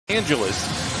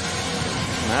Angeles.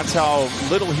 That's how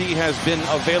little he has been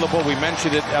available. We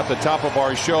mentioned it at the top of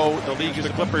our show. The league of the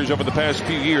Clippers over the past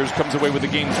few years comes away with the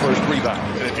game's first rebound.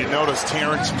 And if you notice,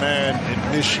 Terrence Mann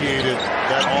initiated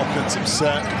that offensive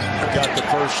set, got the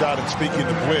first shot, and speaking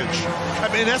of which, I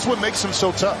mean, that's what makes him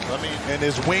so tough. I mean, and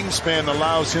his wingspan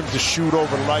allows him to shoot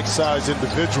over like-sized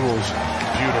individuals.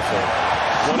 Beautiful.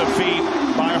 What a feed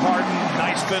by Harden.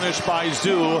 Nice finish by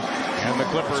Zoo. And the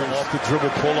Clippers off the dribble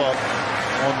pull-up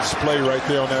on display right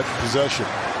there on that possession.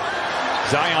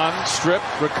 Zion stripped,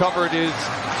 recovered is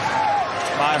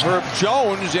by Herb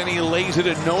Jones, and he lays it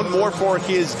in, known more for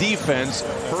his defense.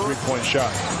 Three-point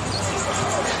shot.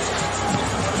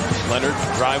 Leonard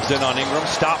drives in on Ingram,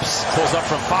 stops, pulls up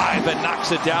from 5 and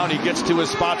knocks it down. He gets to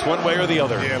his spots one way or the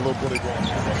other. Yeah, a little bit of ball.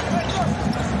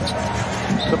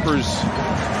 Clippers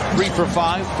 3 for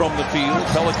 5 from the field.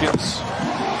 Pelicans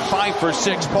 5 for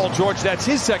 6. Paul George, that's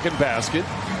his second basket.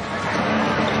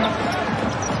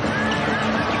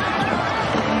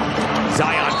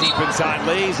 Zion deep inside,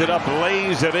 lays it up,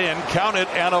 lays it in, count it,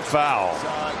 and a foul.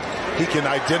 He can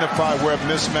identify where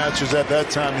mismatches at that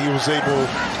time. He was able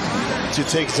to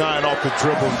take Zion off the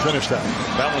dribble and finish that.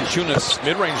 Valanciunas,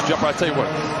 mid-range jumper, I tell you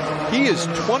what, he is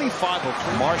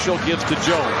 25. Marshall gives to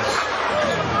Jones.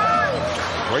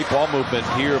 Great ball movement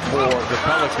here for the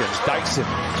Pelicans. Dyson,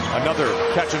 another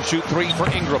catch-and-shoot 3 for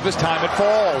Ingram. This time it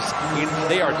falls.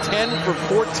 They are 10 for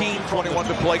 14, 21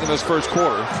 to play in this first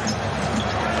quarter.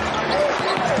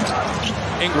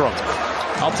 Ingram.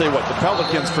 I'll tell you what, the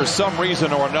Pelicans, for some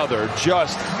reason or another,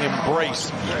 just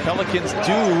embrace. Pelicans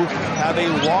do have a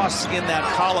loss in that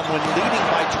column when leading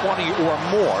by 20 or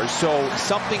more. So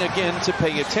something, again, to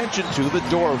pay attention to. The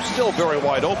door still very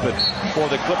wide open for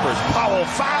the Clippers. Powell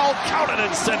foul, count it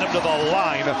and send him to the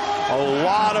line. A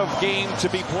lot of game to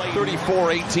be played.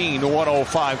 34-18,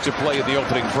 105 to play in the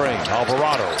opening frame.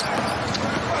 Alvarado.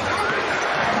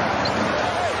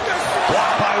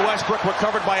 Blocked by Westbrook,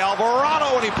 recovered by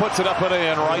Alvarado, and he puts it up and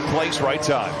in. Right place, right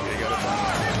time.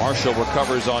 Marshall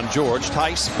recovers on George.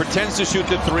 Tice pretends to shoot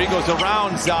the 3, goes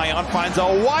around Zion, finds a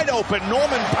wide open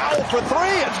Norman Powell for 3.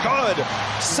 It's good.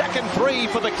 Second 3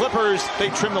 for the Clippers. They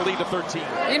trim the lead to 13.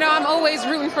 You know, I'm always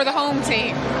rooting for the home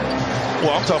team.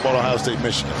 Well, I'm talking about Ohio State,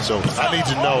 Michigan, so I need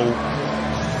to know.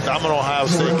 I'm an Ohio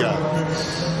State guy.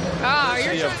 Oh,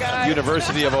 you're your guy.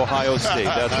 University of Ohio State.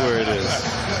 That's where it is.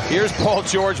 Here's Paul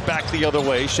George back the other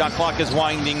way. Shot clock is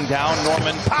winding down.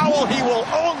 Norman Powell, he will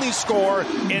only score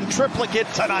in triplicate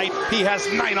tonight. He has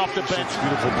 9 off the bench.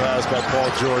 Beautiful pass by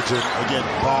Paul George. And again,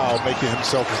 Powell making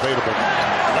himself available.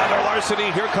 Leather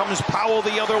larceny. Here comes Powell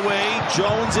the other way.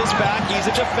 Jones is back. He's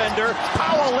a defender.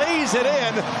 Powell lays it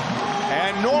in.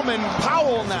 And Norman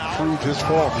Powell now proved his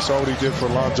form. He saw what he did for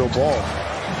Lonzo Ball.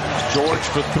 George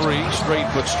for 3, straight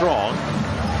but strong.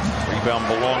 Rebound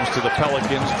belongs to the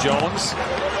Pelicans. Jones.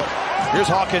 Here's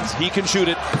Hawkins. He can shoot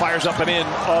it. Fires up and in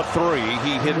a 3.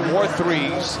 He hit more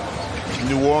 3s.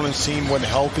 New Orleans team when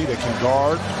healthy. They can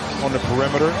guard on the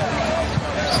perimeter.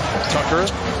 Tucker.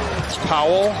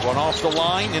 Powell run off the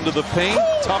line into the paint.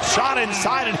 Tough shot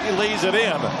inside and he lays it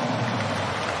in.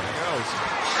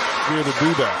 Here to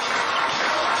do that.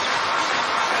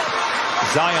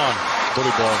 Zion.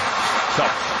 Bully ball.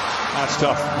 Tough. That's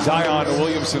tough. Zion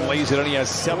Williamson lays it in. He has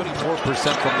 74%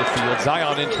 from the field.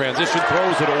 Zion in transition,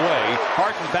 throws it away.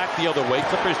 Harden back the other way.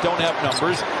 Clippers don't have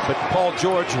numbers, but Paul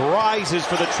George rises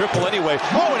for the triple anyway.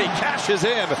 Oh, and he cashes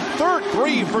in. Third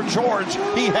 3 for George.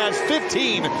 He has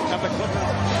 15. And the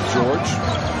Clippers. George.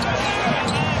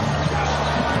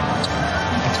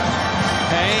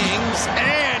 Hangs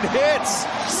and hits.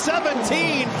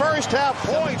 17 first-half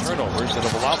points. Turnovers that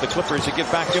have allowed the Clippers to get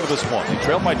back into this one. They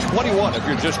trail by 21 if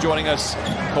you're just joining us.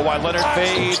 Kawhi Leonard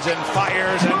fades and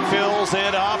fires and fills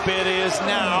it up. It is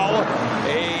now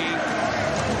a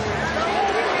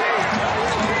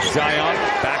Zion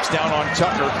backs down on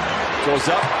Tucker. Goes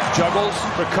up, juggles,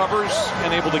 recovers,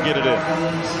 and able to get it in.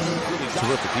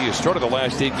 Terrific. He has started the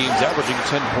last 8 games averaging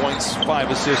 10 points,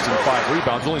 5 assists, and 5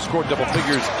 rebounds. Only scored double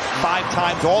figures 5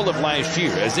 times all of last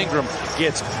year. As Ingram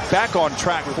gets back on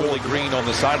track, fully green on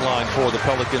the sideline for the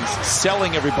Pelicans,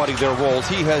 selling everybody their roles.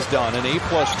 He has done an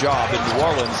A-plus job in New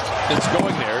Orleans since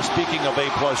going there. Speaking of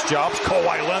A-plus jobs,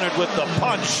 Kawhi Leonard with the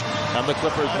punch, and the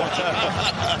Clippers watch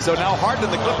out. So now Harden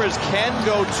and the Clippers can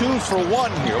go 2 for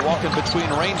 1 here, walking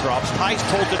between raindrops. Tice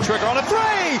pulls the trigger on a 3.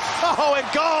 Oh, it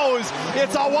goes.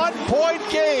 It's a 1-point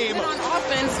game. On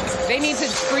offense, they need to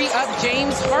free up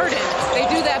James Harden. They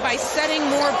do that by setting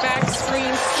more back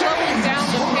screens, slowing down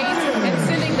the pace, and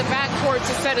sending the backcourt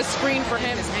to set a screen for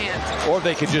him, his man. Or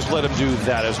they could just let him do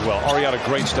that as well. Ariana,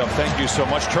 great stuff. Thank you so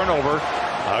much. Turnover.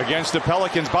 against the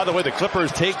Pelicans. By the way, the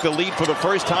Clippers take the lead for the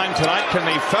first time tonight. Can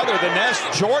they feather the nest?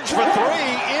 George for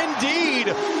three.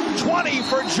 Indeed. 20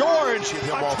 for George. Get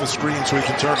him off the screen so he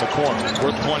can turn the corner.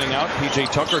 Worth pointing out, P.J.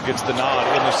 Tucker gets the nod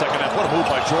in the second half. What a move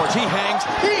by George. He hangs.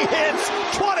 He hits.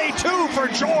 22 for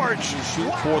George.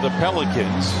 For the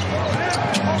Pelicans.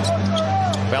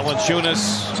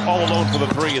 Valanciunas all alone for the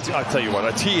three. I'll tell you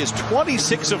what, he is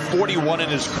 26 of 41 in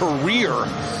his career.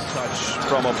 Touch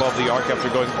from above the arc after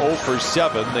going 0 for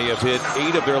 7. They have hit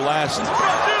 8 of their last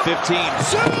 15.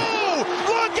 Zoo!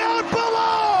 Look out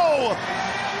below!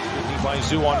 By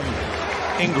Zoo on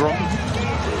Ingram.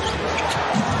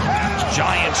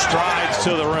 Giant strides to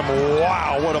the rim.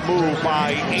 Wow, what a move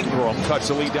by Ingram. Cuts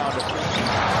the lead down. This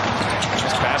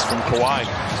pass from Kawhi.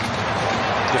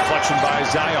 Deflection by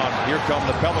Zion. Here come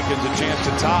the Pelicans, a chance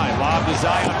to tie. Lob to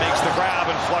Zion, makes the grab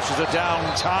and flushes it down.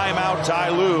 Timeout, Ty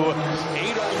Lue.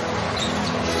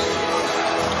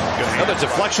 Another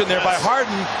deflection there by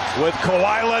Harden with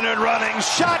Kawhi Leonard running.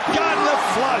 Shotgun the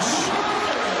flush.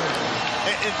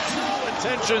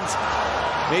 Intentions.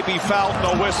 Maybe fouled,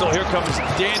 no whistle. Here comes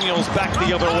Daniels back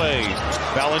the other way.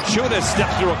 Valanciunas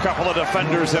steps through a couple of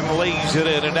defenders and lays it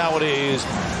in. And nowadays,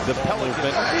 the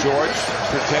Pelicans. George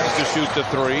pretends to shoot the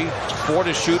three. 4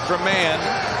 to shoot for Mann.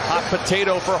 Hot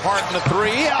potato for Harden, the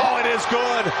three. Oh, it is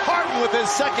good. Harden with his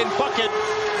second bucket.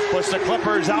 Puts the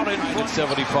Clippers out in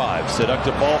 75.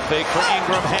 Seductive ball fake for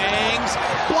Ingram. Hangs.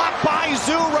 Blocked by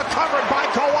Zoo. Recovered by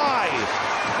Kawhi.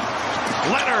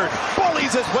 Leonard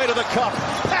bullies his way to the cup,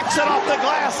 pecks it off the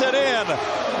glass and in.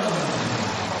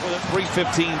 With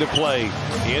 3:15 to play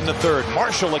in the third.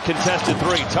 Marshall a contested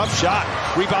three. Tough shot.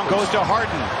 Rebound goes to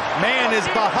Harden. Mann is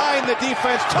behind the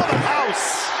defense to the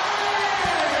house.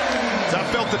 I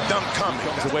felt the dunk coming.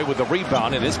 Comes away with the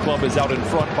rebound, and his club is out in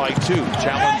front by 2.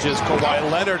 Challenges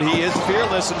Kawhi Leonard. He is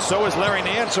fearless, and so is Larry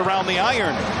Nance around the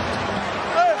iron.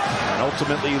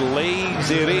 Ultimately lays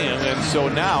it in, and so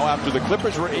now after the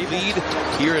Clippers were a lead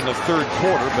here in the third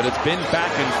quarter, but it's been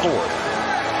back and forth.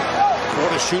 4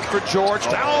 to shoot for George,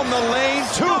 down the lane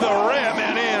to the rim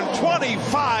and in.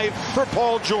 25 for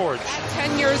Paul George.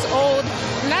 10 years old,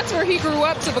 and that's where he grew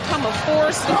up to become a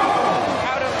force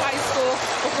out of high school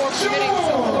before committing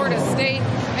to Florida State.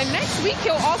 And next week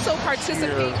he'll also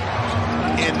participate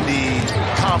in the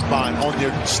combine on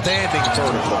their standing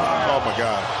vertical. Oh my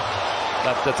God.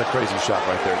 That's a crazy shot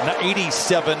right there.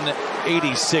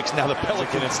 87-86. Now the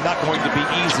Pelicans, it's not going to be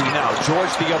easy now. George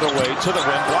the other way to the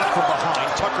rim, blocked from behind.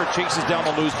 Tucker chases down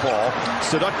the loose ball.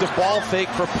 Seductive ball fake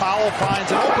for Powell, finds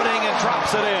an opening and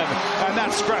drops it in. And that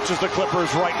scratches the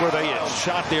Clippers right where they is.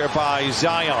 Shot there by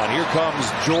Zion. Here comes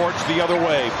George the other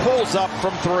way. Pulls up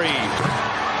from 3.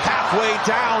 Halfway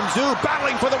down, Zoo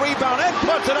battling for the rebound and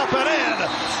puts it up and in.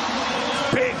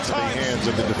 Big time. The hands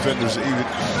of the defenders even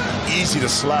easy to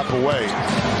slap away.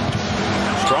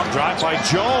 Strong drive by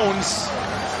Jones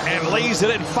and lays it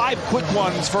in. 5 quick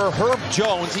ones for Herb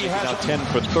Jones. He has now 10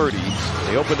 for 30.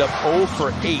 They opened up 0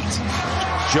 for 8.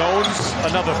 Jones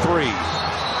another 3.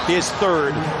 His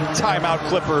third. Timeout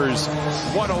Clippers.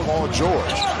 1-0 Paul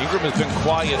George. Ingram has been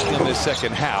quiet in the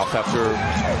second half after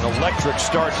an electric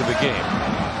start to the game.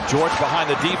 George behind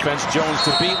the defense. Jones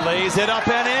to beat, lays it up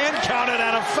and in. Counted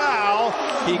and a foul.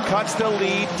 He cuts the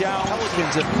lead down.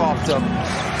 Pelicans have popped up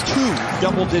 2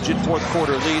 double-digit fourth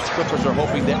quarter leads. Clippers are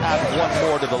hoping to add 1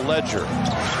 more to the ledger.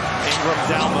 Ingram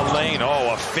down the lane.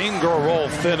 Oh, a finger roll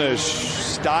finish.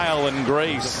 Style and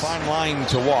grace. A fine line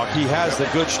to walk. He has the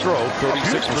good stroke.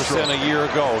 36% a year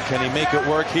ago. Can he make it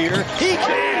work here? He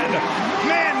can!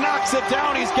 Man knocks it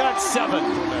down. He's got 7.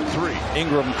 3.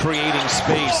 Ingram creating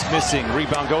space, missing.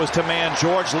 Rebound goes to Mann.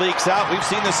 George leaks out. We've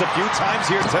seen this a few times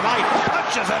here tonight.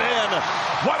 Punches it in.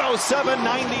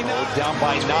 107-99. Down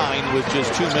by 9 with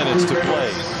just 2 minutes to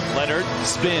play. Leonard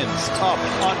spins up,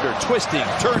 under, twisting,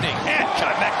 turning, and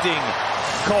connecting.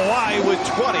 Kawhi with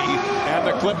 20, and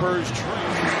the Clippers trail.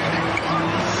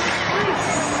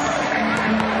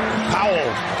 Powell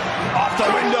off the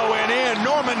window and in.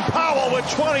 Norman Powell with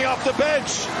 20 off the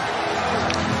bench.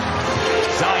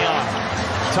 Zion,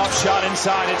 tough shot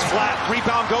inside. It's flat.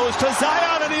 Rebound goes to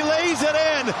Zion, and he lays it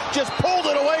in. Just pulled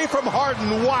it away from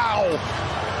Harden. Wow.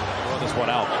 Throw this one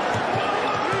out.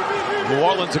 New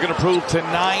Orleans are going to prove to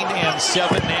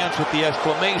 9-7. Nance with the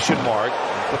exclamation mark.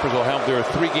 The Clippers will have their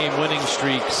 3-game winning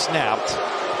streak snapped.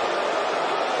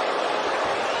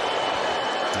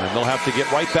 And they'll have to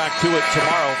get right back to it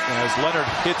tomorrow. As Leonard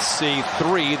hits a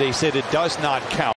 3, they said it does not count.